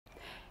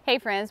Hey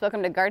friends,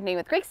 welcome to Gardening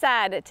with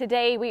Creekside.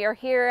 Today we are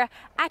here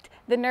at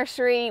the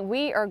nursery.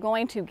 We are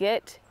going to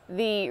get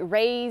the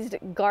raised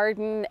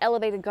garden,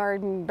 elevated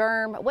garden,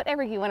 berm,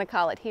 whatever you want to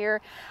call it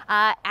here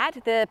at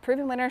the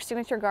Proven Winner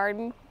Signature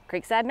Garden,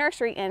 Creekside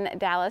Nursery in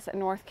Dallas,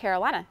 North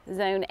Carolina,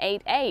 Zone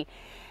 8A.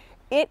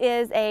 It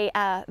is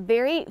a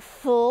very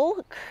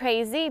full,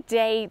 crazy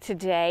day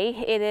today.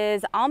 It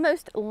is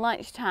almost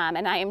lunchtime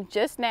and I am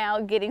just now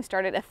getting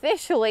started,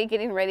 officially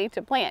getting ready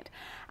to plant.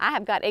 I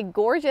have got a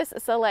gorgeous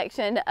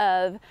selection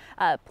of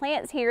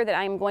plants here that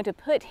I'm going to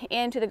put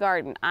into the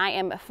garden. I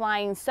am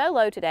flying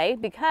solo today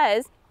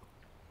because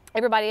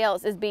everybody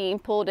else is being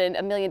pulled in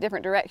a million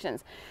different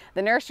directions.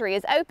 The nursery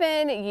is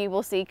open. You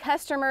will see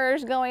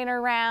customers going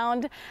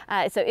around.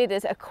 So it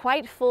is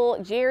quite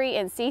full. Jerry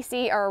and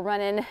Cece are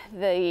running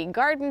the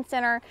garden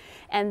center.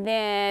 And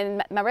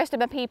then my rest of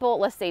my people,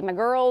 let's see, my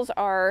girls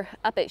are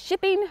up at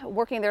shipping,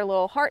 working their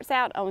little hearts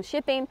out on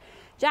shipping.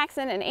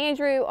 Jackson and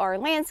Andrew are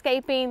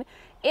landscaping.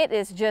 It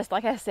is just,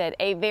 like I said,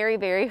 a very,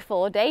 very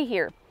full day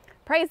here.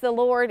 Praise the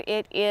Lord,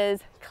 it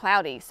is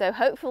cloudy, so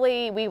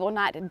hopefully we will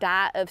not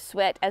die of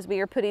sweat as we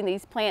are putting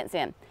these plants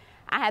in.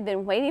 I have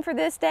been waiting for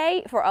this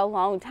day for a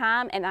long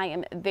time and I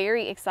am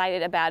very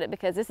excited about it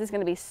because this is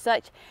going to be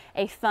such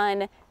a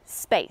fun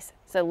space.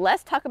 So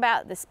let's talk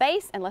about the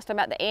space and let's talk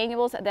about the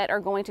annuals that are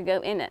going to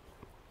go in it.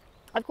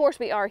 Of course,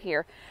 we are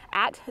here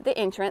at the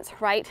entrance,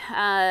 right?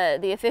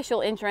 The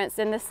official entrance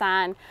in the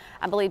sign,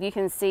 I believe you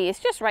can see, it's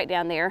just right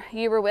down there.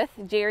 You were with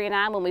Jerry and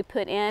I when we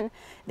put in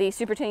the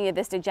Supertunia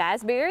Vista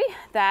Jazzberry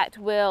that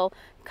will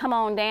come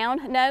on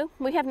down. No,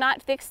 we have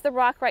not fixed the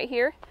rock right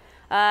here.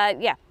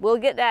 Yeah, we'll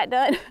get that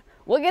done.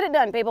 We'll get it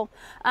done, people.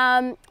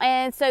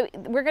 And so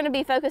we're going to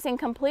be focusing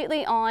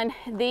completely on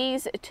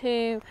these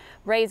two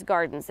raised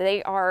gardens.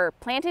 They are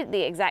planted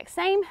the exact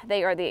same.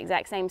 They are the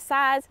exact same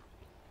size.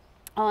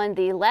 On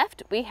the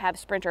left, we have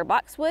sprinter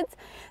boxwoods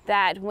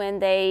that when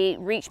they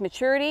reach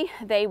maturity,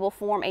 they will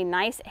form a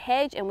nice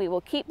hedge and we will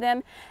keep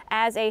them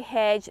as a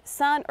hedge,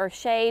 sun or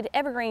shade,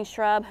 evergreen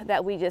shrub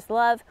that we just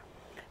love.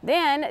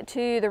 Then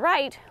to the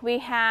right, we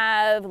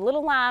have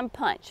little lime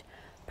punch.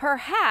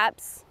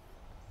 Perhaps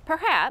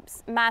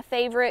my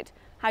favorite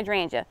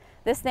hydrangea.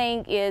 This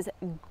thing is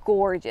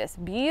gorgeous,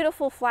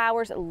 beautiful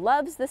flowers,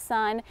 loves the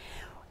sun.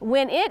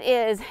 When it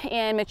is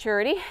in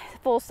maturity,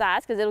 full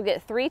size, because it'll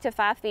get 3 to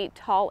 5 feet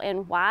tall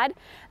and wide,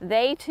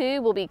 they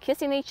too will be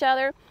kissing each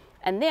other,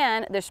 and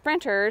then the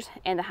sprinters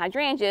and the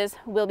hydrangeas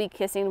will be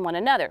kissing one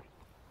another.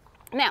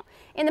 Now,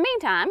 in the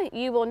meantime,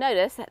 you will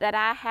notice that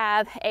I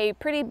have a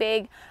pretty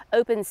big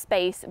open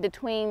space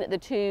between the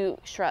two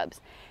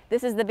shrubs.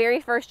 This is the very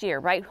first year,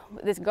 right?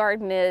 This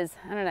garden is,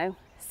 I don't know,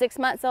 6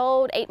 months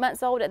old, 8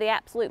 months old at the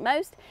absolute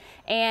most,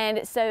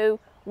 and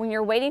so when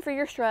you're waiting for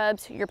your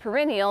shrubs, your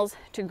perennials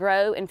to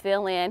grow and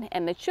fill in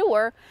and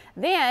mature,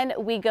 then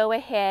we go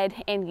ahead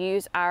and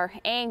use our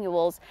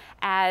annuals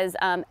as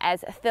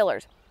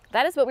fillers.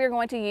 That is what we're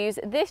going to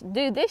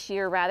do this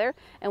year rather,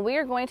 and we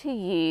are going to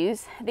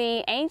use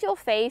the Angel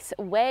Face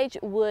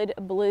Wedgewood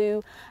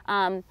Blue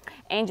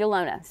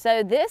Angelona.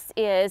 So this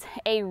is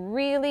a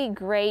really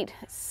great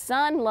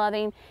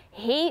sun-loving,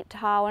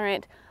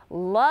 heat-tolerant,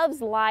 loves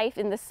life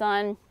in the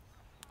sun,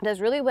 does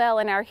really well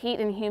in our heat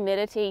and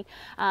humidity.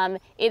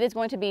 It is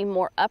going to be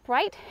more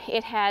upright.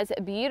 It has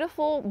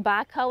beautiful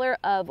bicolor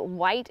of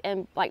white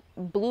and like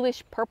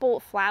bluish purple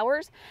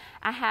flowers.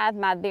 I have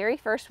my very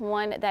first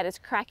one that is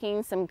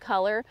cracking some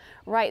color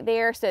right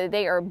there. So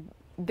they are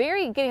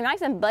getting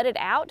nice and budded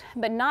out,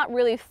 but not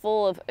really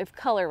full of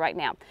color right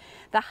now.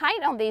 The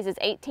height on these is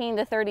 18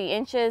 to 30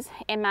 inches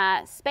and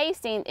my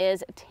spacing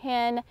is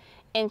 10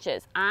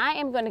 inches. I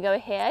am going to go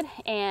ahead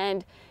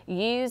and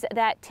use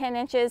that 10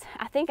 inches.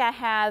 I think I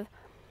have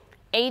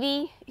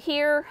 80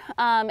 here,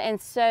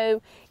 and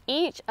so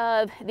each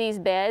of these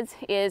beds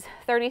is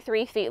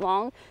 33 feet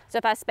long. So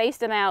if I spaced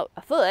them out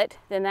a foot,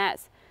 then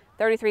that's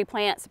 33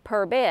 plants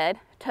per bed,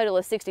 total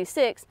of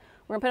 66.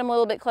 We're gonna put them a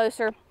little bit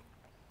closer.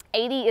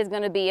 80 is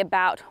going to be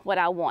about what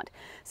I want.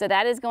 So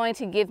that is going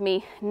to give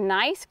me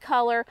nice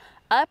color,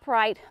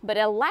 upright, but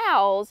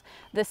allows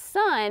the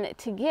sun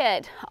to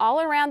get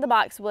all around the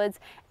boxwoods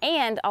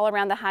and all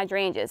around the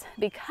hydrangeas,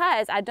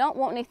 because I don't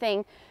want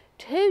anything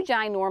too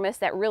ginormous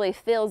that really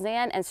fills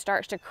in and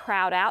starts to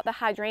crowd out the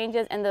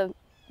hydrangeas and the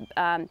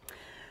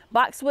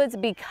boxwoods,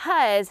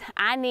 because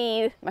I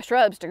need my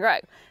shrubs to grow.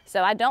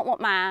 So I don't want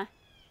my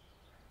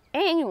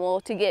annual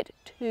to get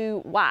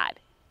too wide.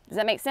 Does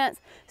that make sense?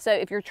 So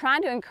if you're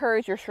trying to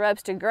encourage your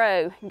shrubs to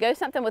grow, go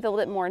something with a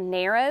little bit more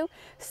narrow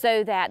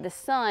so that the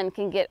sun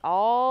can get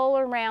all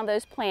around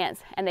those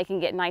plants and they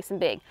can get nice and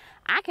big.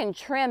 I can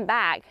trim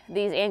back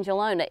these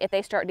Angelona if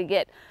they start to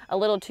get a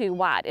little too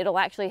wide. It'll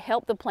actually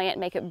help the plant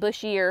make it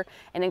bushier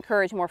and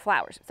encourage more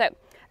flowers. So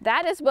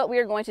that is what we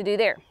are going to do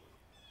there.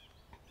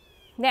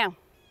 Now,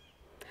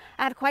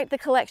 I have quite the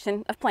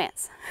collection of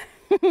plants.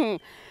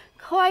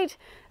 Quite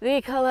the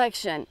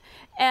collection,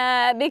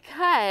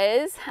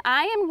 because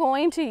I am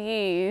going to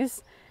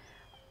use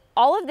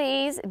all of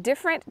these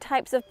different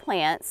types of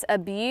plants, a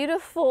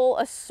beautiful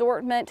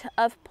assortment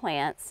of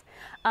plants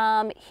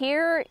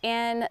here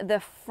in the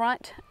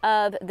front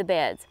of the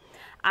beds.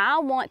 I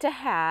want to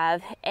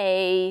have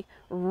a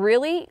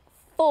really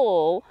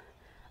full,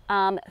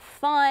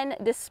 fun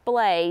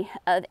display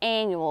of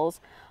annuals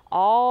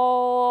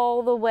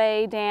all the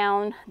way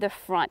down the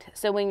front.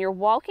 So when you're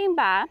walking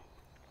by,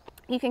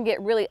 you can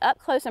get really up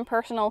close and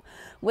personal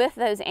with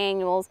those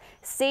annuals,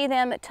 see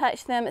them,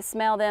 touch them,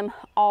 smell them,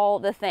 all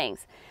the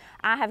things.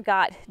 I have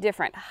got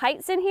different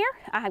heights in here.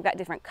 I have got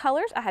different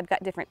colors. I have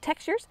got different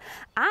textures.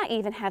 I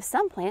even have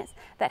some plants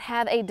that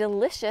have a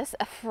delicious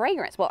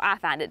fragrance. Well, I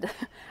find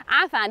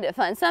it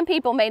fun. Some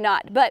people may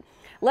not, but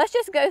let's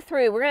just go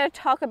through. We're going to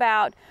talk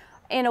about,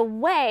 in a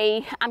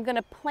way, I'm going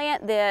to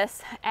plant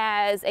this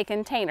as a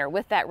container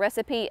with that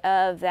recipe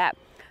of that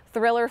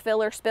thriller,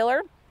 filler,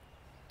 spiller.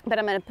 But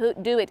I'm going to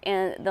do it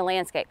in the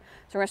landscape.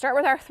 So we're going to start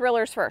with our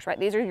thrillers first, right?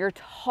 These are your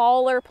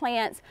taller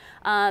plants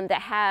that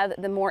have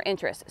the more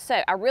interest.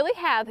 So I really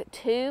have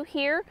two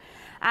here.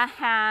 I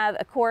have,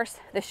 of course,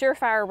 the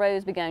Surefire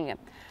Rose Begonia.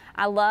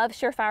 I love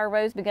Surefire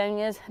Rose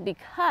Begonias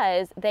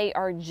because they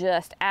are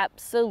just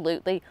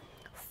absolutely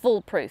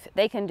foolproof.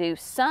 They can do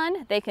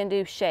sun, they can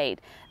do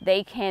shade,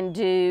 they can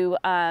do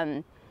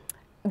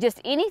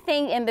just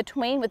anything in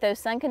between with those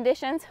sun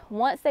conditions.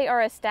 Once they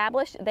are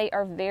established, they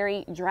are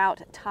very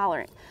drought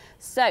tolerant.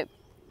 So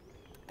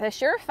the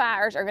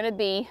Surefires are going to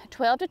be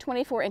 12 to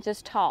 24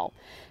 inches tall.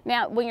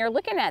 Now, when you're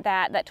looking at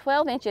that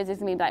 12 inches is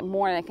going to be like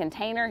more in a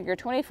container. Your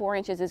 24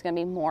 inches is going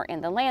to be more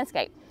in the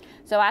landscape.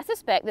 So I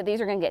suspect that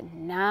these are going to get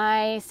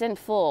nice and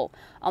full.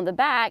 On the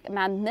back,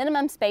 my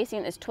minimum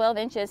spacing is 12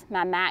 inches.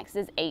 My max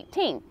is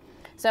 18.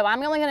 So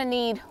I'm only going to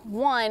need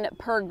one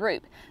per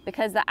group,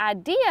 because the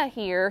idea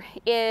here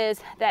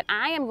is that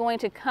I am going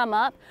to come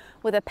up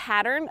with a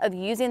pattern of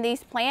using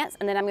these plants,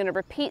 and then I'm going to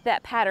repeat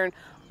that pattern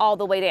all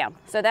the way down.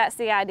 So that's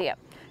the idea.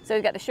 So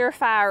we've got the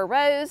Surefire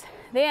Rose,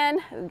 then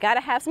we've got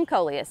to have some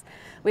coleus.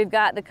 We've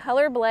got the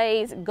Color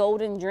Blaze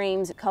Golden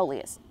Dreams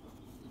coleus.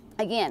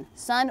 Again,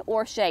 sun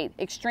or shade,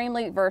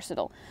 extremely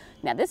versatile.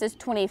 Now this is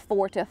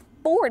 24 to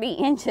 40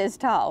 inches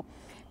tall.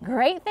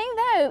 Great thing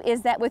though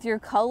is that with your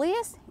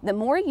coleus, the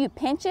more you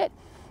pinch it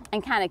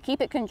and kind of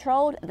keep it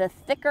controlled, the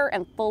thicker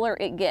and fuller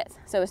it gets.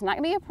 So it's not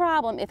gonna be a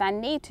problem if I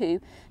need to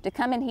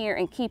come in here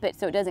and keep it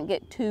so it doesn't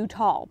get too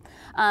tall.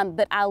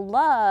 But I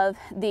love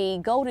the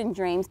Golden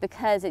Dreams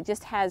because it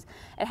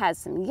has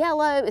some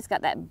yellow, it's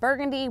got that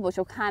burgundy, which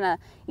will kind of,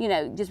 you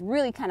know, just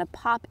really kind of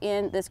pop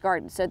in this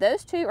garden. So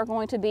those two are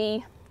going to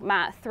be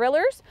my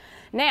thrillers.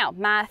 Now,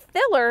 my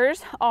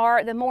fillers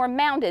are the more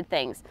mounded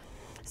things.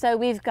 So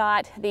we've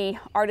got the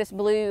Artist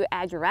Blue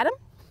Ageratum.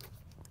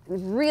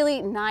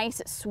 Really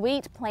nice,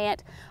 sweet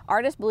plant.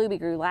 Artist Blue we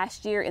grew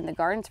last year in the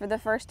gardens for the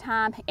first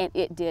time, and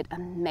it did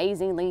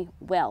amazingly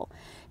well.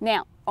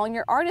 Now, on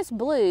your Artist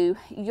Blue,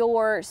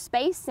 your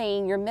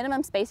spacing, your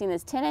minimum spacing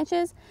is 10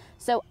 inches.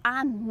 So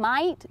I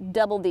might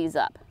double these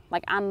up.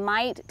 Like I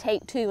might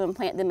take two and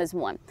plant them as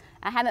one.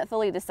 I haven't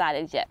fully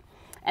decided yet.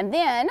 And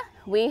then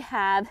we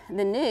have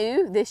the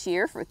new this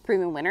year for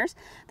proven winners,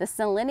 the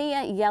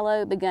Selenia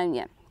Yellow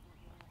Begonia.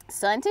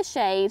 Sun to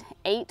shade,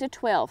 8 to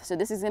 12. So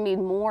this is going to be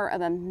more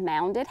of a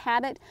mounded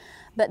habit,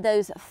 but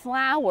those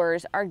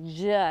flowers are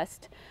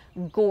just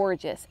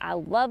gorgeous. I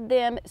love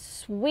them.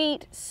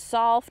 Sweet,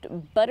 soft,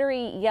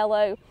 buttery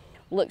yellow.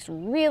 Looks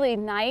really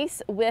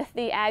nice with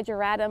the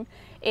Ageratum.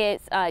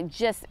 It's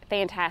just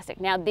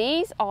fantastic. Now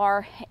these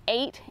are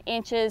 8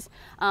 inches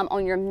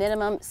on your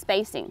minimum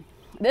spacing.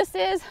 This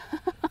is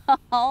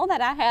all that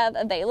I have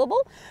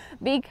available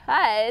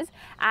because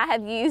I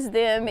have used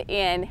them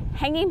in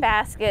hanging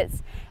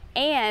baskets,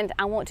 and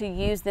I want to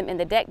use them in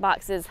the deck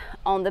boxes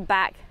on the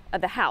back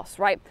of the house,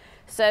 right?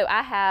 So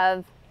I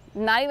have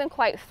not even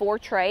quite 4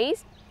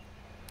 trays.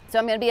 So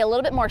I'm going to be a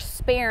little bit more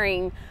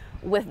sparing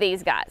with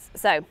these guys.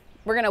 So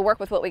we're going to work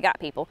with what we got,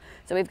 people.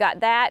 So we've got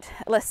that.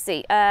 Let's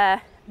see,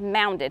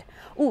 mounded.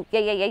 Ooh,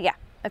 yeah.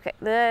 Okay,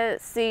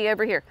 let's see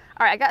over here.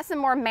 All right, I got some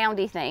more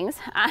moundy things.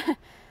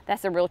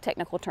 That's a real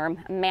technical term,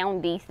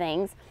 moundy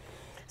things.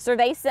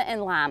 Cerveza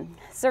and Lime.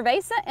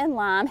 Cerveza and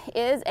Lime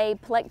is a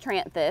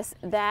plectranthus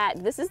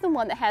this is the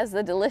one that has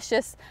the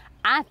delicious,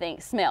 I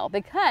think, smell,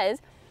 because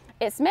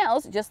it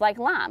smells just like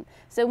lime.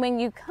 So when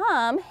you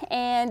come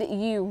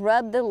and you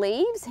rub the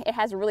leaves, it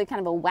has a really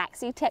kind of a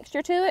waxy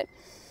texture to it.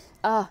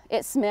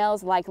 It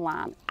smells like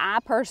lime. I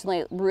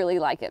personally really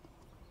like it.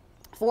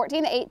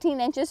 14 to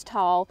 18 inches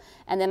tall,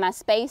 and then my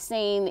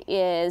spacing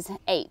is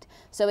 8.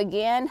 So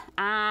again,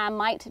 I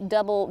might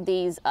double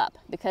these up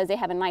because they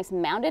have a nice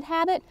mounded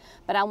habit,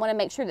 but I want to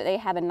make sure that they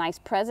have a nice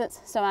presence,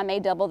 so I may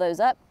double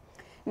those up.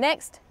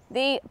 Next,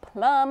 the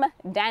Plum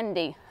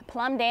Dandy.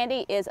 Plum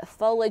Dandy is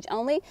foliage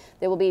only.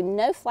 There will be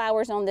no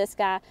flowers on this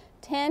guy.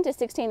 10 to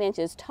 16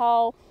 inches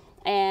tall,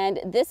 and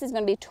this is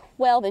going to be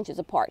 12 inches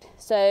apart.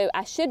 So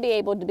I should be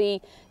able to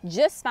be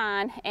just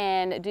fine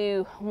and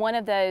do one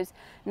of those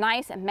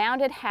nice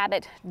mounded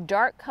habit,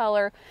 dark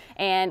color,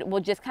 and we'll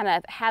just kind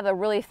of have a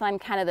really fun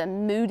kind of a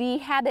moody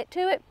habit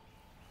to it.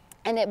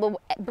 and it will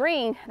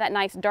bring that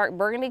nice dark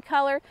burgundy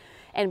color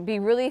and be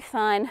really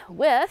fun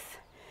with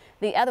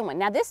the other one.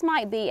 Now this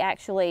might be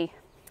actually,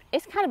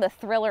 it's kind of a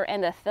thriller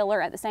and a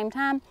filler at the same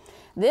time.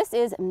 This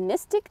is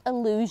Mystic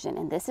Illusion,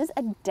 and this is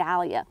a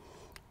dahlia,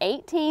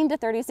 18 to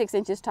 36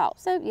 inches tall.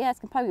 So yeah, it's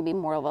probably be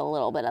more of a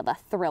little bit of a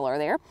thriller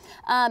there.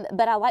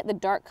 But I like the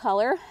dark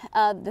color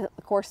of,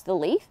 of course, the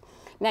leaf.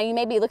 Now you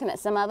may be looking at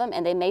some of them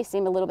and they may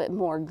seem a little bit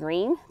more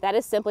green. That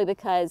is simply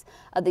because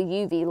of the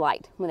UV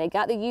light. When they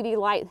got the UV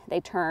light, they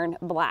turn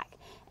black.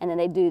 And then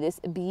they do this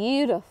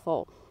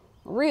beautiful,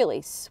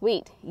 really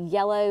sweet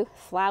yellow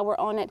flower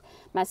on it.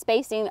 My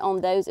spacing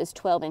on those is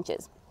 12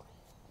 inches.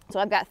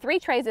 So I've got 3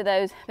 trays of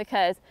those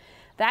because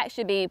that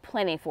should be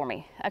plenty for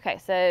me. Okay,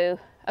 so,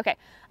 okay,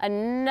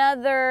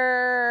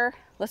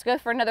 let's go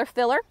for another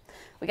filler.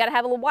 We gotta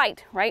have a little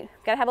white, right?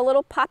 Gotta have a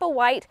little pop of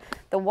white.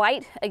 The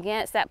white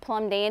against that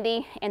Plum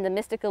Dandy and the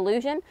Mystic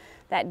Illusion,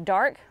 that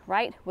dark,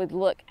 right, would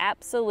look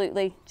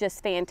absolutely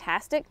just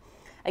fantastic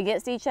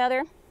against each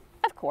other.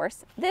 Of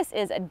course, this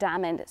is a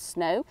Diamond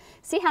Snow.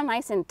 See how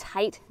nice and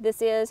tight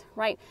this is,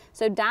 right?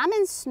 So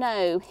Diamond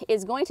Snow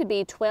is going to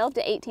be 12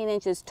 to 18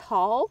 inches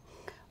tall,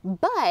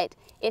 but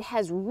it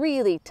has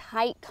really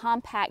tight,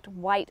 compact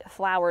white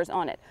flowers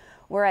on it.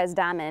 Whereas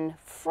Diamond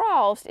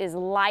Frost is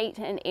light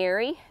and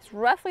airy. It's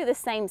roughly the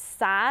same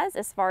size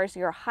as far as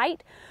your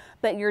height,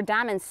 but your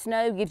Diamond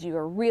Snow gives you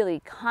a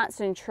really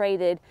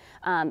concentrated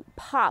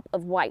pop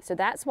of white. So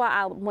that's why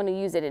I want to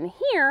use it in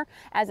here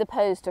as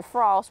opposed to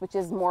Frost, which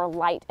is more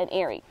light and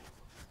airy.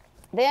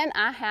 Then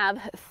I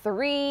have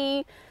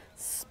 3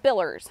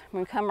 spillers. I'm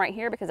going to come right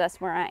here because that's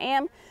where I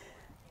am.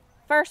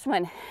 First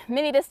one,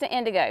 Mini Vista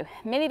Indigo.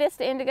 Mini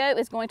Vista Indigo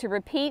is going to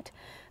repeat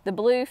the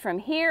blue from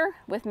here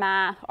with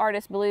my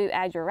Artist Blue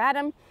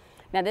Ageratum.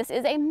 Now this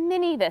is a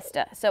Mini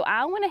Vista, so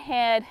I went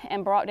ahead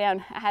and brought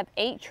down, I have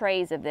 8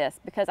 trays of this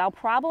because I'll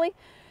probably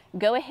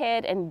go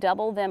ahead and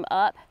double them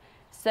up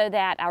so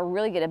that I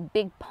really get a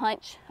big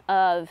punch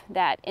of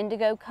that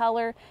indigo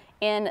color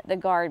in the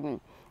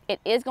garden. It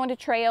is going to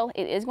trail,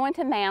 it is going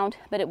to mound,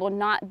 but it will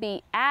not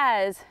be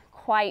as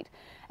quite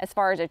as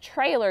far as a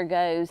trailer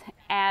goes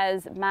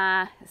as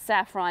my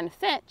Saffron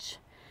Finch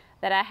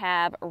that I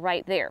have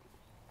right there.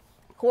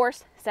 Of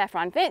course,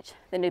 Saffron Finch,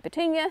 the new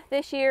petunia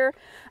this year,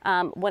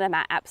 one of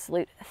my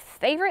absolute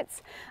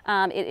favorites.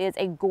 It is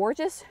a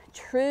gorgeous,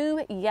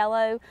 true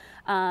yellow,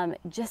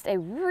 just a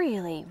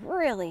really,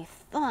 really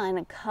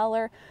fun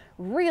color,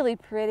 really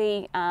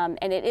pretty,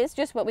 and it is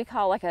just what we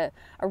call like a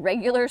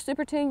regular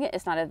super petunia.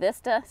 It's not a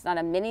Vista, it's not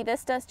a Mini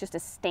Vista, it's just a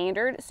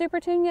standard super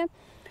petunia.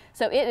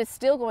 So it is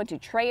still going to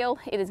trail.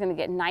 It is going to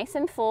get nice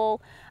and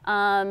full.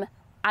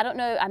 I don't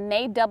know, I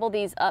may double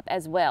these up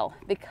as well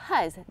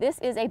because this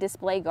is a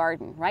display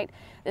garden, right?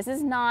 This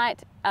is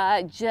not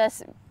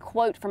just,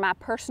 quote, for my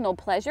personal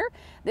pleasure.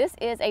 This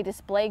is a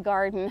display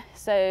garden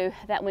so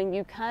that when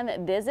you come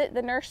visit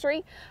the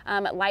nursery,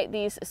 like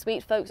these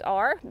sweet folks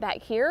are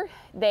back here,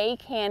 they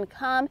can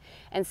come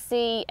and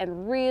see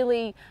and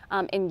really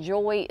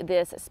enjoy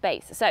this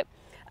space. So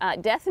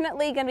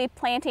definitely going to be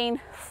planting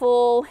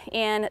full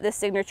in the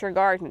signature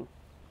garden.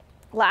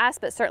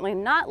 Last but certainly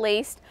not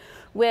least,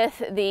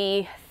 with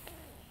the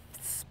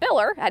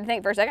spiller, I had to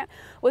think for a second,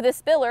 with the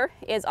spiller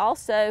is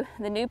also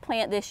the new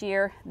plant this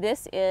year.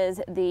 This is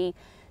the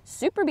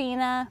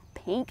Superbena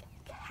Pink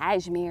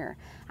Cashmere.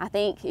 I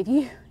think if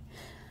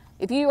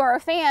you are a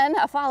fan,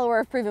 a follower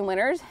of Proven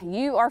Winners,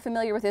 you are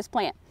familiar with this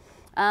plant.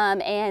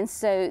 And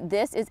so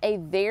this is a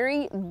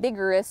very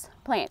vigorous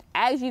plant,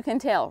 as you can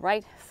tell,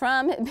 right?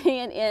 From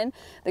being in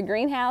the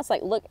greenhouse,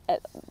 look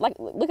at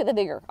the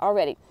vigor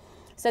already.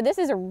 So this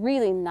is a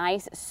really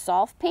nice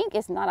soft pink.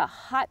 It's not a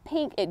hot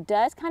pink. It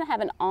does kind of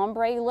have an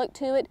ombre look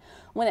to it.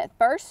 When it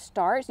first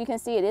starts, you can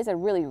see it is a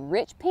really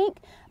rich pink,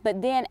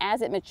 but then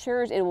as it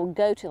matures, it will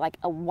go to like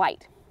a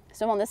white.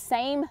 So on the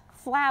same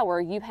flower,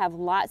 you have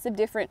lots of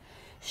different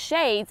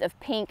shades of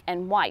pink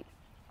and white.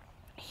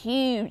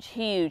 Huge,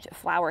 huge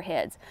flower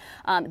heads.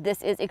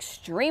 This is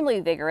extremely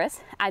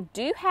vigorous. I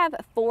do have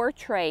 4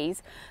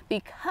 trays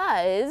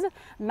because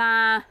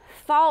my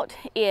thought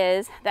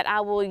is that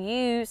I will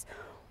use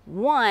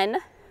 1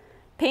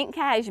 pink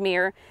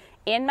cashmere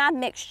in my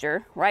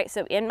mixture, right?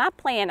 So in my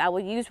plan, I will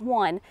use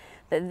 1,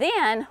 but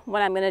then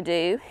what I'm going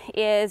to do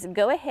is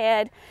go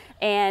ahead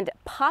and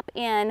pop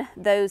in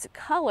those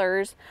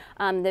colors,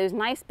 those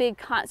nice big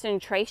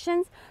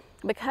concentrations,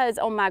 because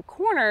on my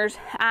corners,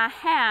 I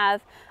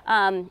have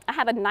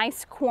a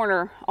nice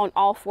corner on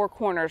all 4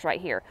 corners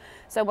right here.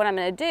 So what I'm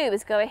going to do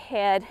is go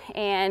ahead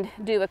and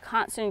do a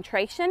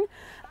concentration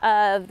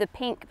of the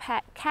pink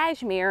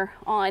cashmere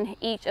on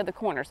each of the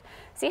corners.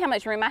 See how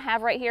much room I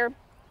have right here?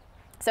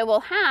 So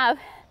we'll have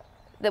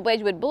the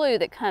Wedgwood blue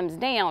that comes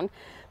down,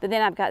 but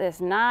then I've got this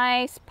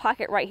nice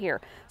pocket right here.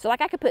 So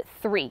like I could put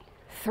 3.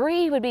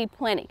 3 would be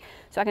plenty.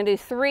 So I can do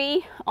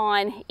 3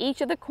 on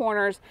each of the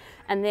corners,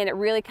 and then it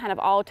really kind of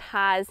all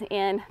ties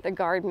in the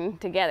garden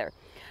together.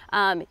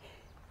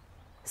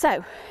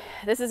 So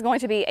this is going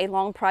to be a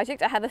long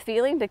project, I have a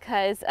feeling,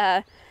 because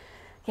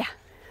yeah,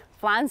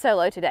 flying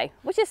solo today,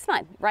 which is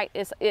fun, right?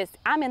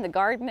 I'm in the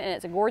garden and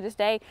it's a gorgeous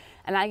day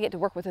and I get to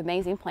work with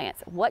amazing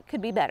plants. What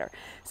could be better?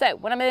 So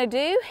what I'm gonna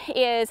do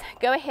is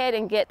go ahead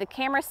and get the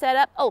camera set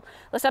up. Oh,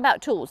 let's talk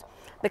about tools.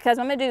 Because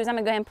what I'm gonna do is I'm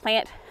gonna go ahead and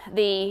plant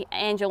the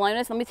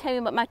angelonas. Let me tell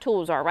you what my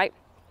tools are, right?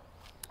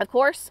 Of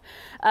course,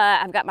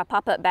 I've got my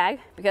pop-up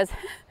bag because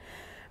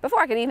before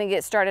I could even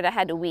get started, I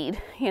had to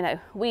weed, you know,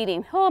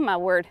 weeding, oh my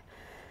word.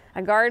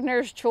 A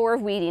gardener's chore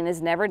of weeding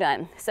is never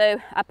done.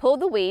 So I pulled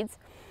the weeds.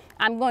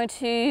 I'm going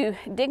to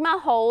dig my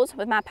holes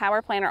with my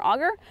Power Planter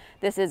auger.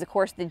 This is, of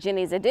course, the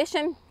Jenny's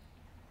Edition.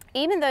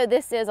 Even though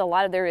this is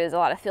there is a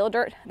lot of fill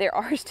dirt, there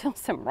are still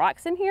some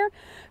rocks in here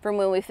from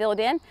when we filled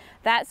in.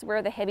 That's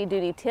where the heavy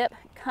duty tip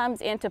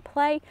comes into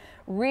play.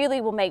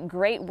 Really will make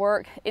great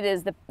work.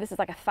 This is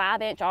like a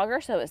 5-inch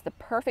auger, so it's the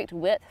perfect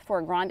width for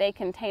a grande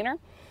container.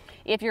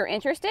 If you're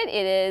interested,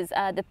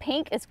 the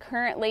pink is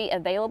currently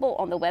available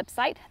on the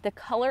website. The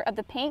color of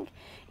the pink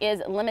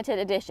is limited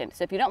edition.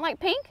 So if you don't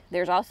like pink,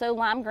 there's also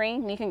lime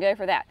green. You can go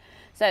for that.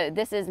 So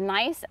this is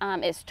nice.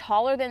 It's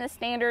taller than the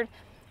standard.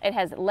 It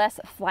has less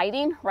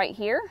flighting right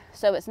here,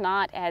 so it's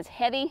not as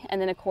heavy. And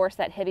then of course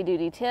that heavy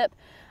duty tip.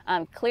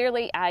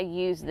 Clearly I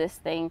use this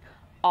thing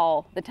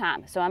all the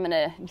time. So I'm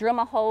gonna drill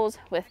my holes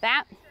with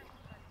that.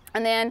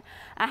 And then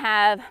I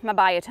have my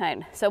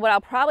biotone. So what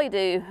I'll probably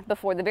do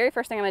before, the very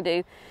first thing I'm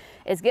gonna do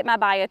is get my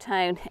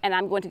biotone, and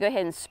I'm going to go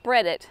ahead and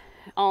spread it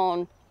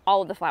on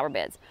all of the flower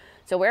beds.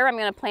 So wherever I'm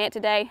gonna plant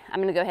today, I'm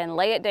gonna go ahead and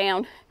lay it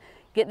down,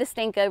 get the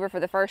stink over for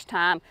the first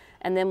time,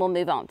 and then we'll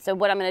move on. So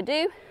what I'm gonna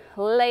do,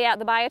 lay out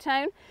the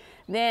biotone,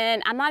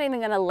 then I'm not even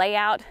gonna lay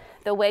out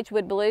the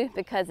Wedgwood Blue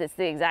because it's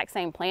the exact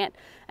same plant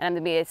and I'm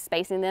gonna be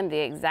spacing them the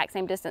exact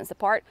same distance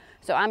apart.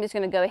 So I'm just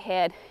gonna go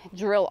ahead,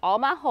 drill all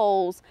my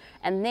holes,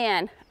 and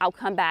then I'll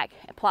come back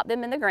and plop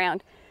them in the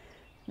ground.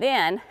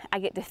 Then I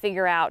get to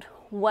figure out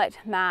what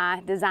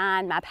my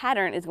design, my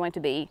pattern is going to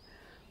be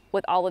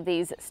with all of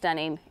these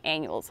stunning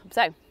annuals.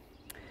 So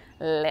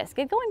let's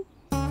get going.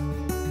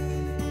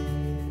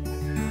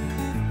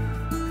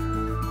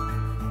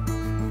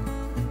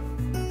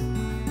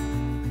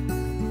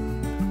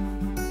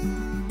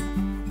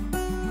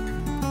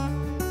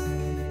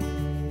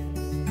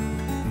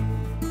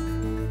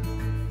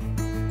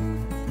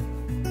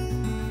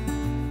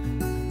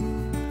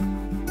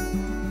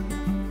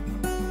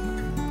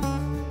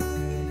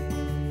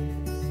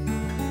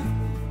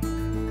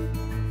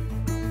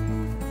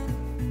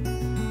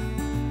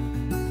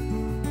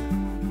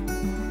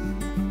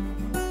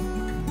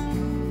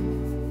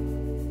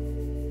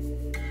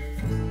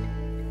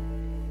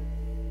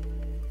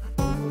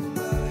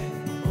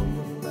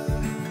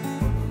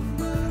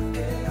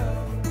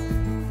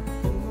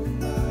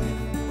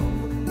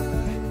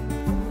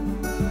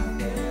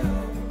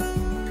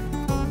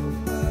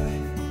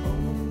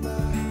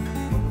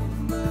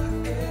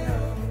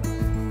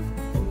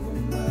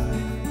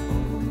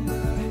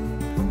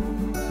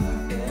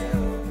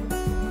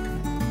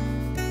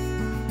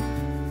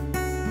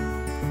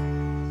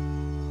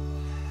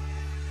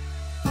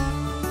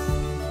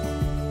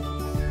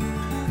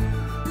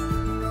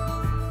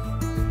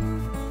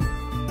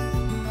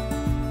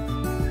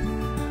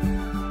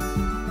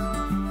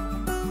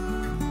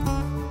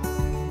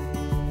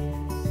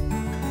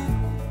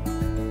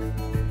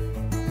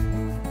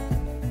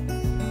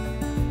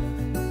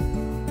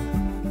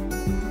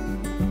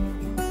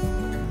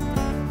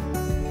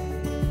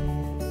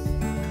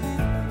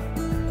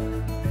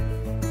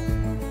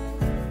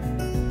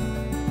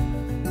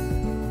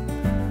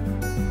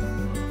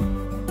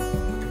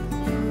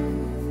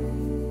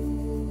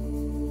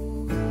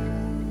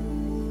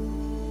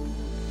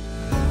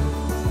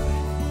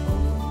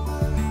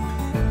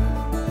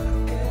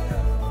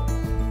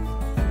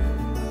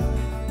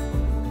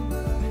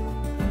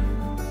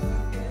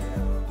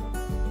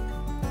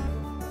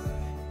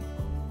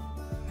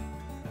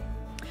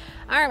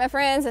 All right, my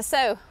friends,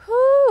 so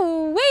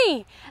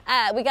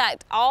we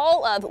got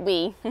all of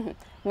me,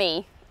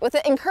 with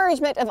the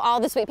encouragement of all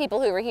the sweet people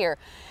who were here,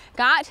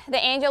 got the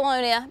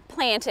Angelona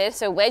planted,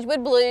 so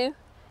Wedgwood Blue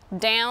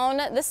down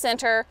the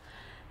center.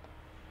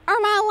 Are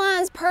my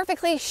lines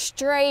perfectly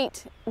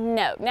straight?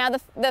 No. Now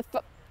the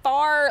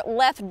far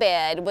left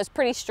bed was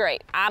pretty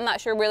straight. I'm not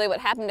sure really what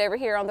happened over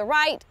here on the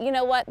right. You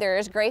know what? There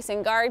is grace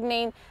in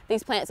gardening.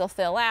 These plants will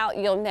fill out.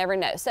 You'll never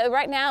know. So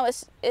right now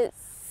it's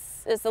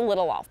a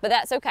little off, but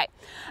that's okay.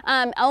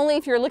 Only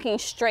if you're looking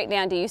straight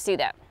down do you see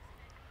that.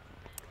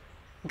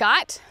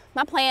 Got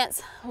my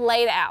plants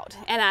laid out,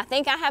 and I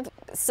think I have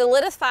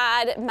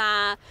solidified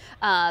my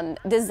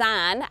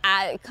design.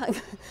 I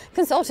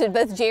consulted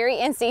both Jerry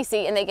and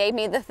Cece, and they gave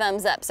me the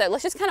thumbs up. So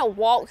let's just kind of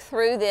walk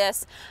through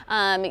this.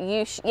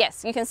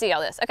 Yes, you can see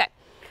all this. Okay,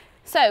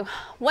 so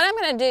what I'm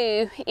going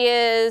to do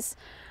is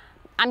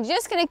I'm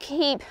just going to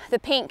keep the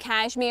pink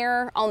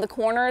cashmere on the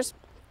corners.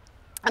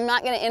 I'm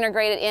not going to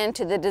integrate it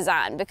into the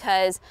design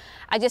because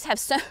I just have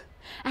so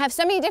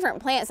many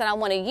different plants that I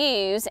want to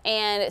use,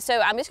 and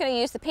so I'm just going to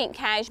use the pink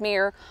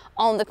cashmere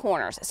on the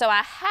corners. So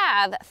I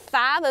have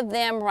 5 of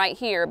them right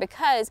here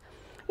because,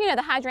 you know,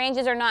 the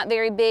hydrangeas are not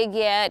very big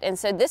yet, and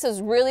so this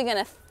is really going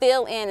to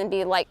fill in and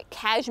be like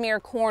cashmere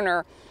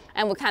corner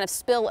and will kind of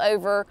spill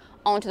over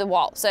onto the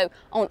wall. So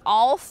on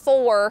all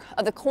 4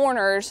 of the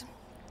corners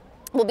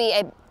will be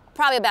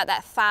probably about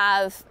that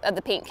 5 of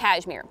the pink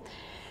cashmere.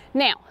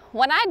 Now,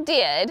 what I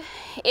did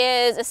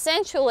is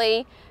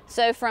essentially,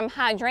 so from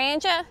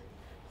hydrangea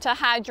to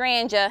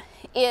hydrangea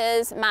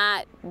is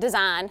my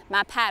design,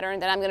 my pattern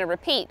that I'm going to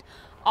repeat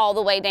all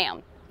the way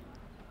down.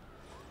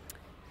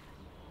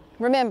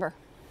 Remember,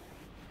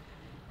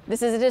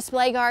 this is a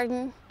display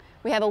garden.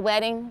 We have a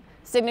wedding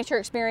signature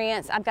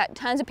experience. I've got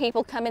tons of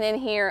people coming in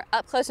here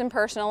up close and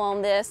personal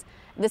on this.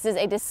 This is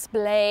a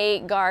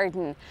display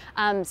garden.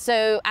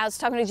 So I was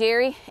talking to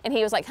Jerry and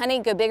he was like, honey,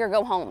 go big or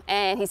go home.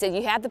 And he said,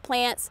 you have the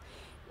plants,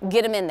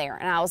 get them in there.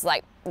 And I was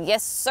like,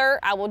 yes, sir,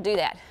 I will do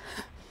that.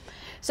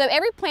 So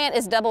every plant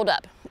is doubled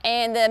up,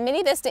 and the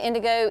Mini Vista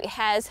Indigo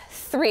has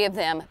 3 of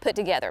them put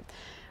together.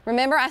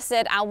 Remember I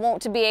said I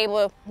want to be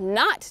able,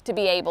 not to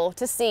be able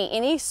to see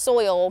any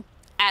soil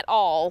at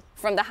all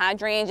from the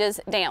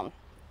hydrangeas down.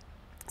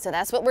 So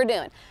that's what we're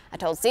doing. I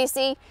told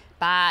Cece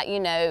by,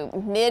 you know,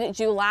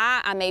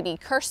 mid-July, I may be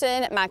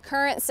cursing my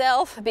current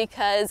self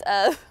because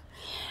of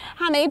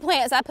how many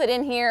plants I put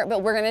in here,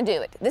 but we're gonna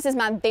do it. This is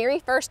my very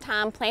first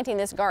time planting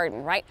this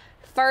garden, right?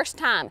 First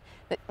time.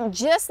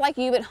 Just like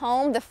you at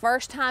home, the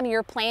first time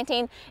you're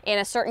planting in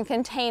a certain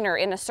container,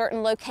 in a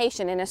certain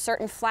location, in a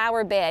certain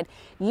flower bed,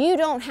 you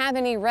don't have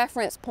any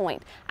reference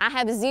point. I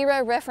have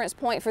 0 reference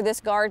point for this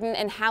garden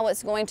and how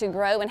it's going to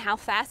grow and how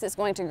fast it's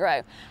going to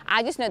grow.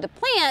 I just know the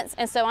plants,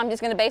 and so I'm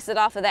just going to base it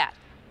off of that.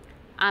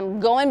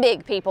 I'm going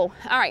big, people.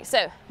 All right,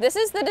 so this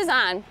is the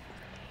design.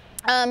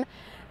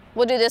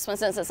 We'll do this one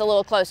since it's a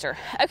little closer.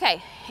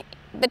 Okay,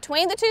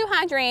 between the 2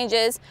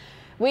 hydrangeas,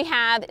 we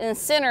have in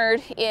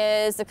centered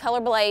is the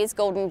Color Blaze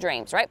Golden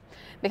Dreams, right?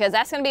 Because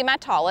that's going to be my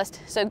tallest.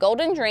 So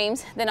Golden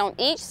Dreams, then on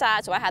each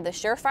side, so I have the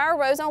Surefire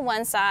Rose on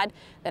one side,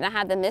 then I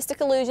have the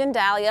Mystic Illusion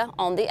Dahlia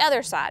on the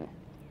other side.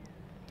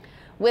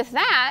 With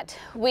that,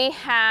 we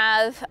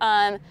have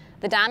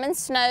the Diamond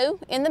Snow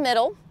in the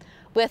middle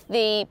with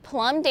the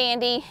Plum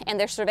Dandy and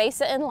their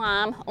Cerveza and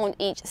Lime on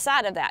each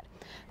side of that.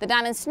 The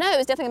Diamond Snow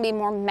is definitely going to be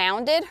more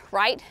mounded,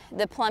 right?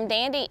 The Plum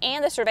Dandy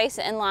and the Cerveza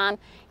and Lime,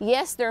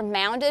 yes, they're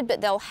mounded,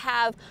 but they'll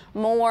have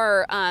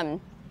more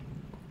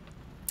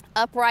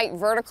upright,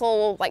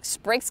 vertical, like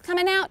sprigs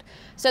coming out.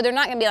 So they're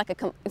not going to be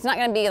like it's not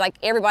going to be like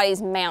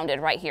everybody's mounded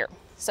right here.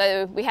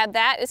 So we have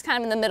that, it's kind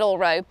of in the middle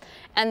row.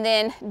 And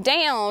then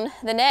down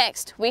the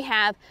next, we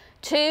have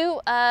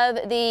 2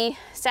 of the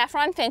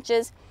Saffron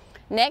Finches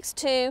next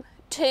to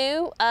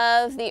 2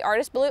 of the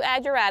Artist Blue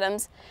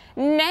Ageratums,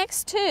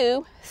 next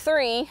to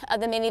 3 of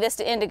the Mini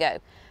Vista Indigo.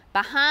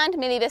 Behind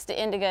Mini Vista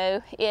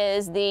Indigo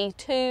is the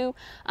 2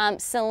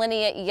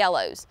 Selenia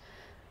Yellows.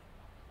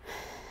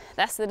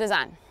 That's the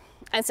design.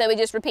 And so it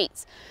just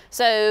repeats.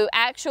 So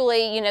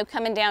actually, you know,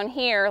 coming down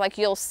here, like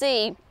you'll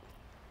see,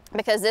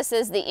 because this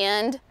is the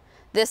end,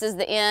 this is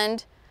the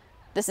end,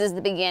 this is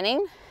the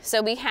beginning.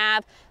 So we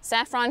have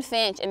Saffron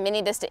Finch and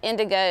Mini Vista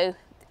Indigo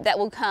that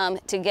will come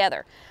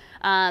together.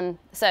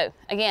 So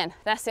again,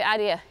 that's the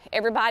idea.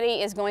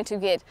 Everybody is going to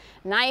get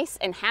nice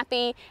and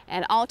happy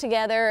and all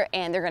together,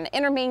 and they're going to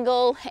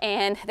intermingle,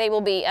 and they will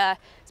be, as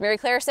Mary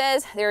Claire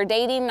says, they're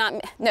dating,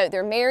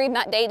 they're married,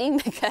 not dating,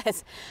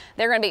 because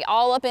they're going to be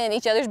all up in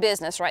each other's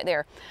business right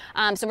there.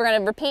 So we're going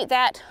to repeat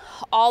that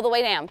all the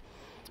way down.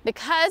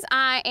 Because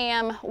I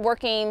am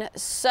working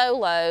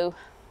solo,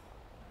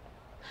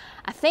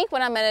 I think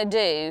what I'm going to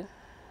do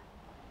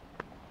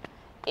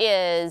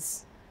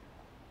is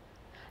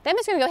I'm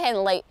just going to go ahead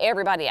and lay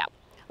everybody out.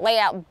 Lay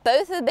out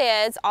both of the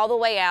beds all the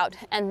way out,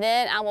 and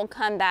then I will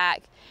come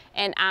back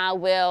and I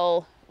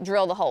will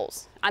drill the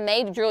holes. I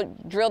may drill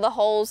the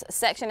holes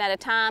section at a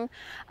time.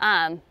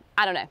 I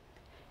don't know.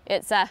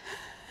 It's a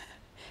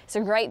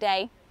great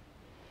day.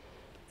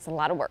 It's a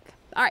lot of work.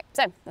 All right,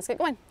 so let's get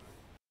going.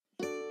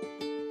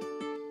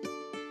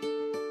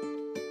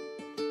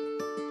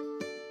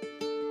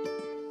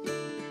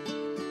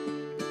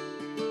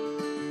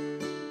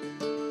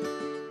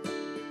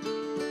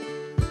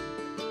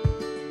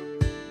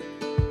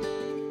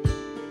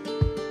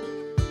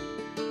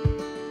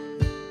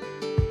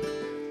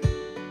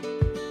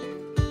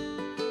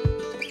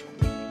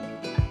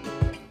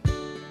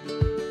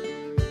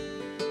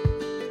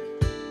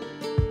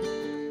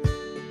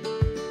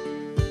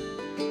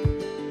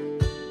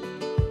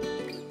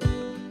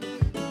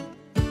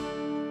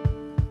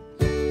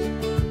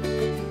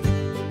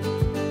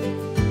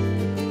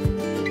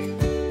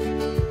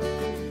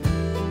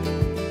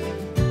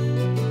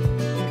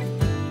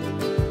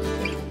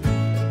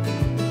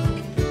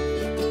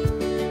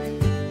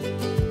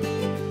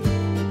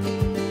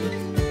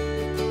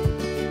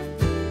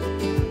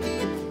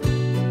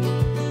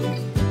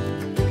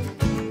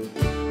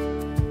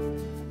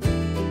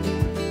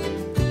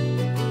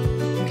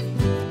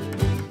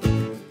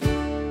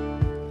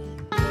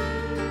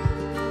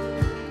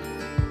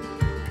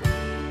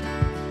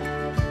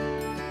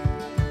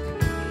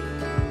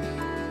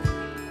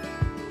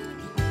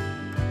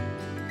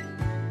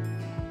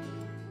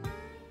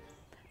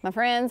 My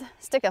friends,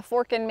 stick a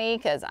fork in me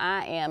because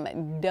I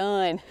am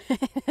done.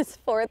 It's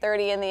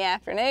 4:30 in the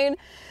afternoon.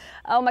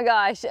 Oh my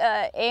gosh,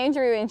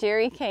 Andrew and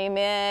Jerry came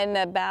in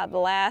about the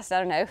last, I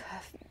don't know,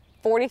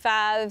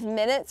 45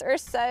 minutes or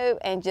so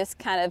and just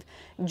kind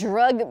of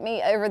drug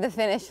me over the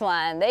finish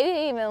line. They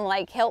didn't even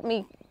like help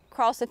me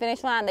cross the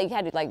finish line. They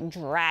had to like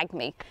drag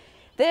me.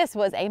 This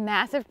was a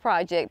massive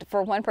project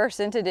for one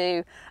person to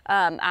do.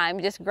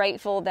 I'm just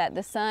grateful that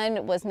the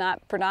sun was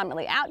not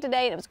predominantly out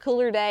today. It was a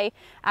cooler day.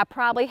 I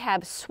probably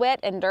have sweat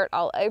and dirt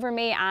all over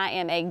me. I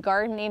am a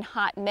gardening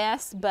hot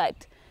mess,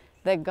 but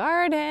the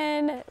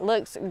garden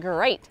looks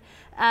great.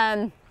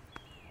 And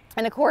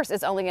of course,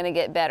 it's only gonna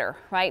get better,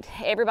 right?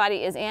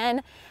 Everybody is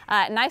in.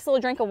 Nice little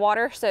drink of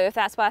water. So if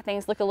that's why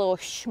things look a little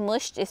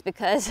smushed, it's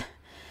because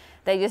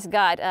they just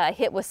got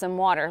hit with some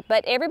water.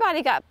 But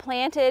everybody got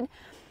planted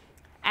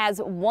as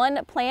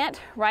one plant,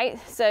 right?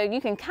 So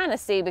you can kind of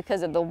see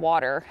because of the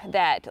water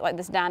that like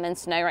this diamond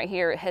snow right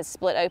here has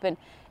split open.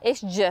 It's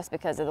just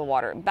because of the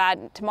water. By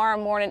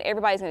tomorrow morning,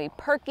 everybody's gonna be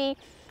perky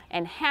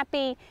and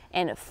happy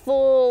and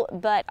full,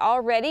 but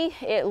already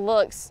it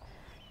looks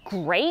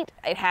great.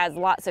 It has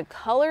lots of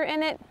color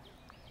in it.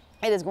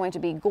 It is going to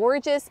be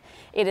gorgeous.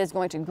 It is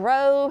going to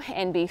grow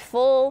and be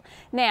full.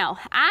 Now,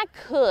 I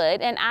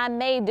could, and I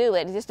may do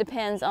it just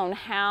depends on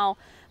how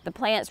the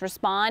plants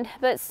respond,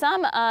 but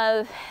some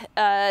of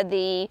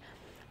the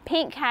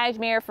pink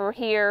cashmere for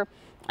here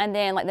and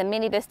then like the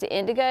mini vista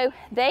indigo,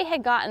 they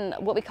had gotten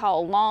what we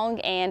call long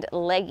and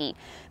leggy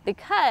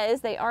because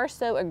they are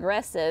so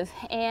aggressive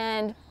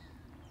and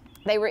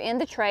they were in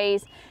the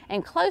trays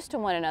and close to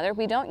one another.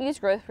 We don't use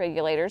growth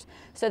regulators,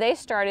 so they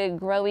started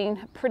growing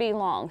pretty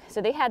long.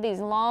 So they had these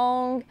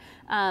long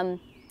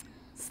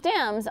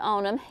stems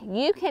on them.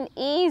 You can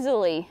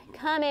easily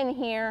come in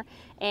here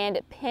and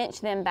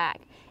pinch them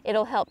back.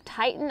 It'll help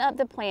tighten up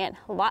the plant,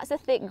 lots of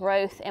thick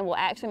growth, and will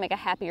actually make a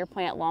happier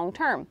plant long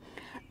term.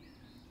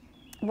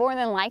 More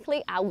than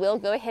likely, I will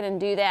go ahead and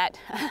do that,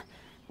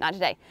 not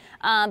today,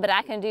 but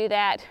I can do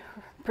that.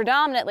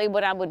 Predominantly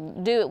what I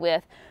would do it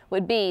with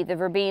would be the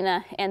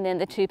verbena and then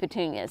the 2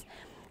 petunias.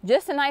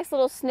 Just a nice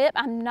little snip.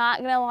 I'm not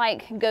gonna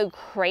like go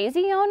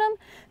crazy on them.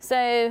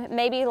 So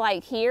maybe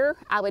like here,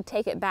 I would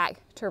take it back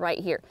to right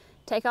here.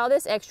 Take all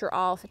this extra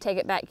off, take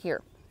it back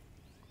here.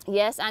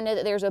 Yes, I know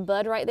that there's a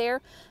bud right there,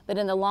 but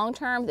in the long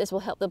term, this will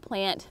help the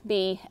plant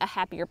be a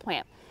happier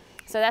plant.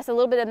 So that's a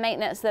little bit of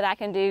maintenance that I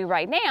can do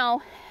right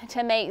now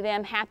to make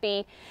them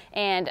happy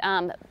and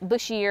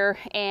bushier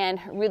and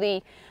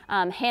really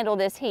handle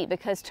this heat,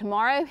 because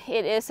tomorrow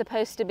it is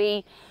supposed to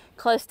be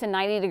close to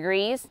 90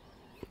 degrees.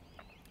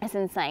 It's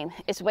insane.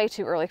 It's way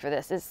too early for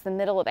this. It's the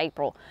middle of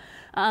April.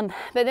 But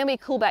then we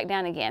cool back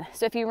down again.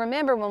 So if you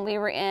remember when we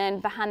were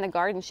in behind the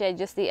garden shed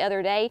just the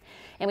other day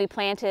and we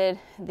planted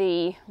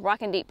the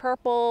Rockin' Deep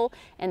Purple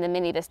and the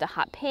Mini Vista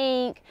Hot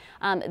Pink,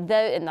 and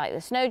like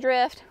the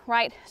Snowdrift,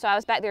 right? So I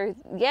was back there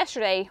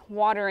yesterday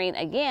watering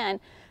again,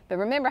 but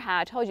remember how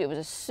I told you it was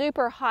a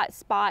super hot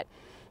spot,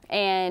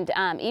 and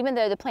even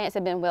though the plants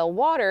had been well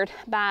watered,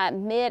 by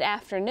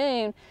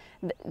mid-afternoon,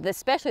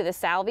 especially the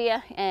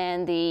salvia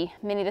and the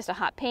Mini Vista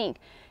Hot Pink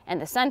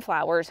and the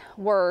sunflowers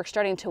were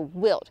starting to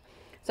wilt.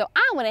 So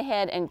I went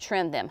ahead and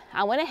trimmed them.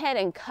 I went ahead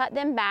and cut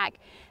them back.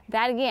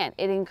 That again,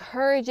 it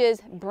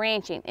encourages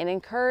branching. It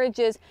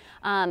encourages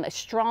a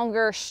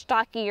stronger,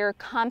 stockier,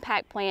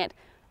 compact plant,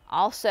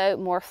 also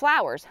more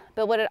flowers.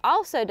 But what it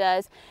also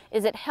does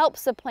is it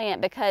helps the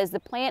plant, because the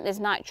plant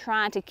is not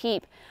trying to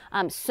keep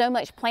so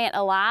much plant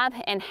alive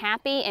and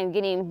happy and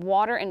getting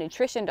water and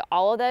nutrition to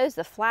all of those,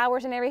 the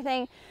flowers and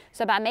everything.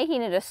 So by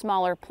making it a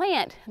smaller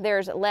plant,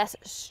 there's less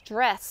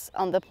stress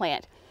on the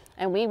plant.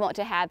 And we want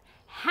to have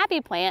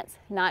happy plants,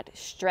 not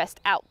stressed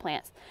out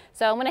plants.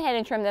 So I went ahead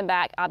and trimmed them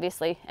back,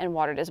 obviously, and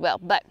watered as well.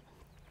 But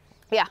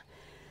yeah,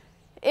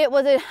 it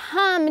was a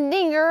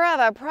humdinger of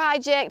a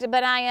project,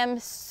 but I am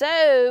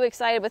so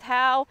excited with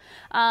how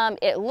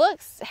it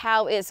looks,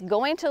 how it's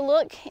going to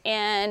look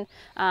in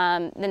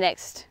the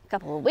next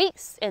couple of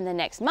weeks, in the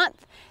next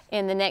month,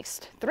 in the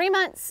next 3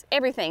 months,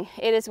 everything.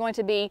 It is going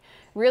to be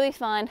really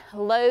fun,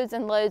 loads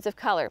and loads of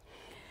color.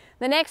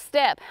 The next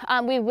step,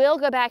 we will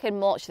go back and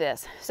mulch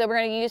this. So we're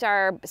going to use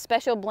our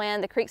special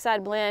blend, the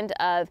Creekside blend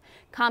of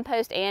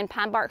compost and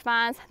pine bark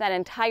fines. That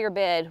entire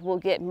bed will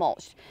get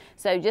mulched.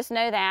 So just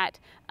know that.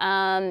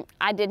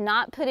 I did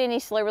not put any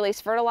slow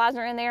release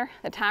fertilizer in there,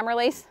 the time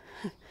release.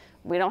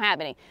 We don't have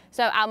any.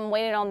 So I'm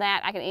waiting on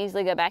that. I can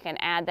easily go back and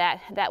add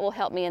that. That will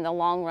help me in the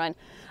long run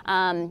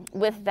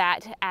with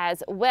that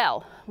as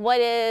well.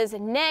 What is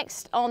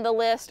next on the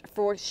list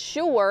for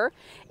sure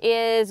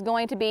is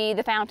going to be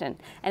the fountain.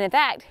 And in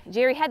fact,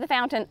 Jerry had the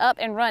fountain up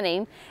and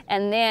running,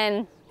 and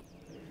then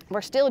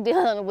we're still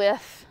dealing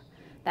with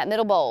that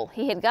middle bowl.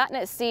 He had gotten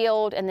it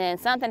sealed, and then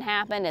something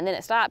happened, and then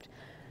it stopped.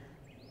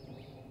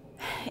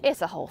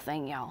 It's a whole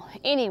thing, y'all.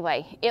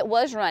 Anyway, it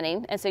was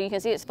running, and so you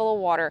can see it's full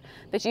of water,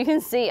 but you can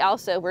see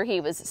also where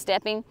he was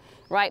stepping,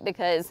 right?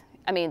 Because,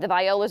 I mean, the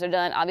violas are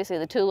done, obviously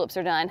the tulips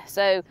are done.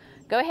 So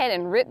go ahead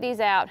and rip these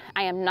out.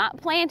 I am not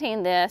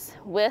planting this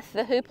with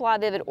the Hoopla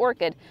Vivid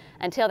Orchid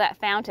until that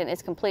fountain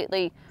is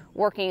completely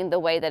working the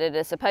way that it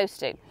is supposed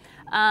to.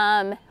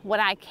 What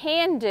I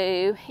can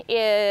do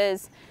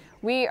is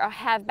we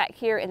have back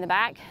here in the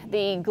back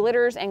the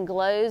Glitters and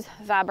Glows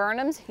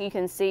viburnums. You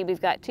can see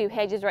we've got 2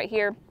 hedges right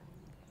here.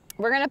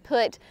 We're going to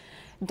put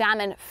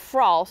diamond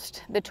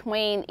frost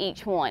between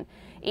each one,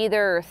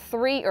 either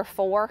 3 or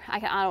 4. I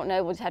don't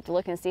know, we'll just have to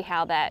look and see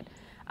how that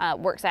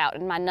works out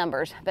in my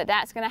numbers, but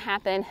that's going to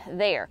happen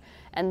there.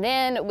 And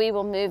then we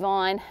will move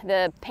on.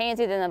 The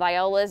pansies and the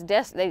violas,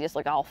 they just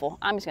look awful.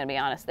 I'm just going to be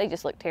honest, they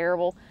just look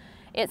terrible.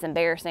 It's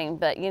embarrassing,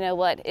 but you know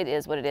what? It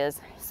is what it is.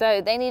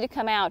 So they need to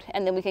come out,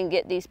 and then we can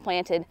get these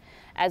planted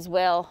as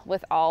well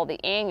with all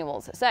the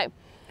annuals. So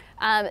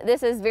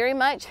this is very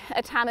much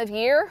a time of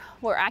year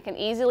where I can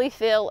easily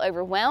feel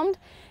overwhelmed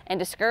and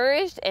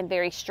discouraged and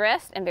very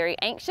stressed and very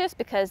anxious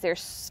because there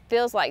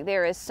feels like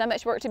there is so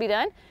much work to be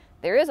done.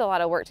 There is a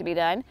lot of work to be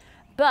done,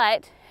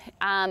 but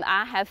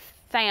I have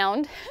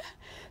found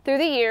through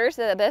the years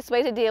that the best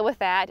way to deal with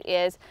that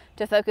is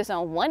to focus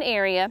on one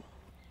area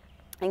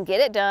and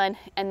get it done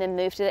and then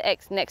move to the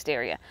next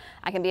area.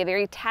 I can be a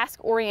very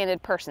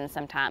task-oriented person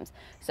sometimes.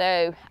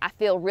 So I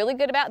feel really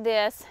good about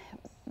this.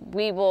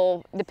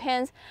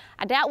 Depends.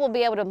 I doubt we'll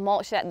be able to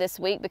mulch that this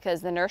week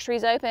because the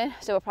nursery's open.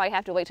 So we'll probably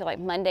have to wait till like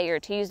Monday or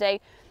Tuesday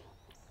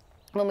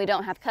when we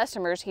don't have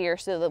customers here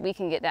so that we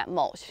can get that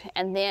mulched.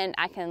 And then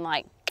I can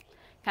like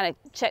kind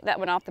of check that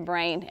one off the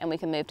brain and we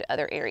can move to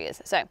other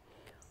areas. So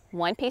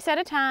one piece at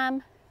a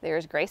time.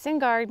 There's grace in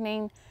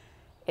gardening.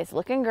 It's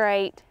looking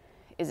great.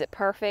 Is it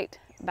perfect?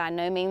 By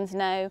no means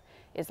no.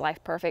 Is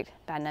life perfect?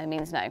 By no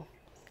means no.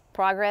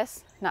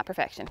 Progress, not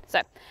perfection.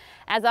 So,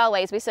 as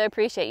always, we so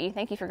appreciate you.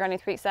 Thank you for gardening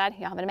with Creekside.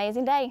 Y'all have an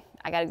amazing day.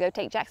 I got to go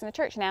take Jackson to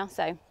church now,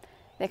 so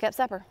make up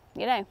supper.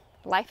 You know,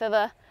 life of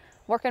a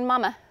working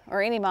mama,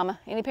 or any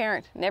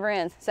parent, never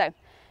ends. So,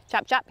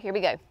 chop, chop, here we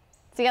go.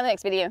 See you on the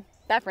next video.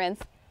 Bye, friends.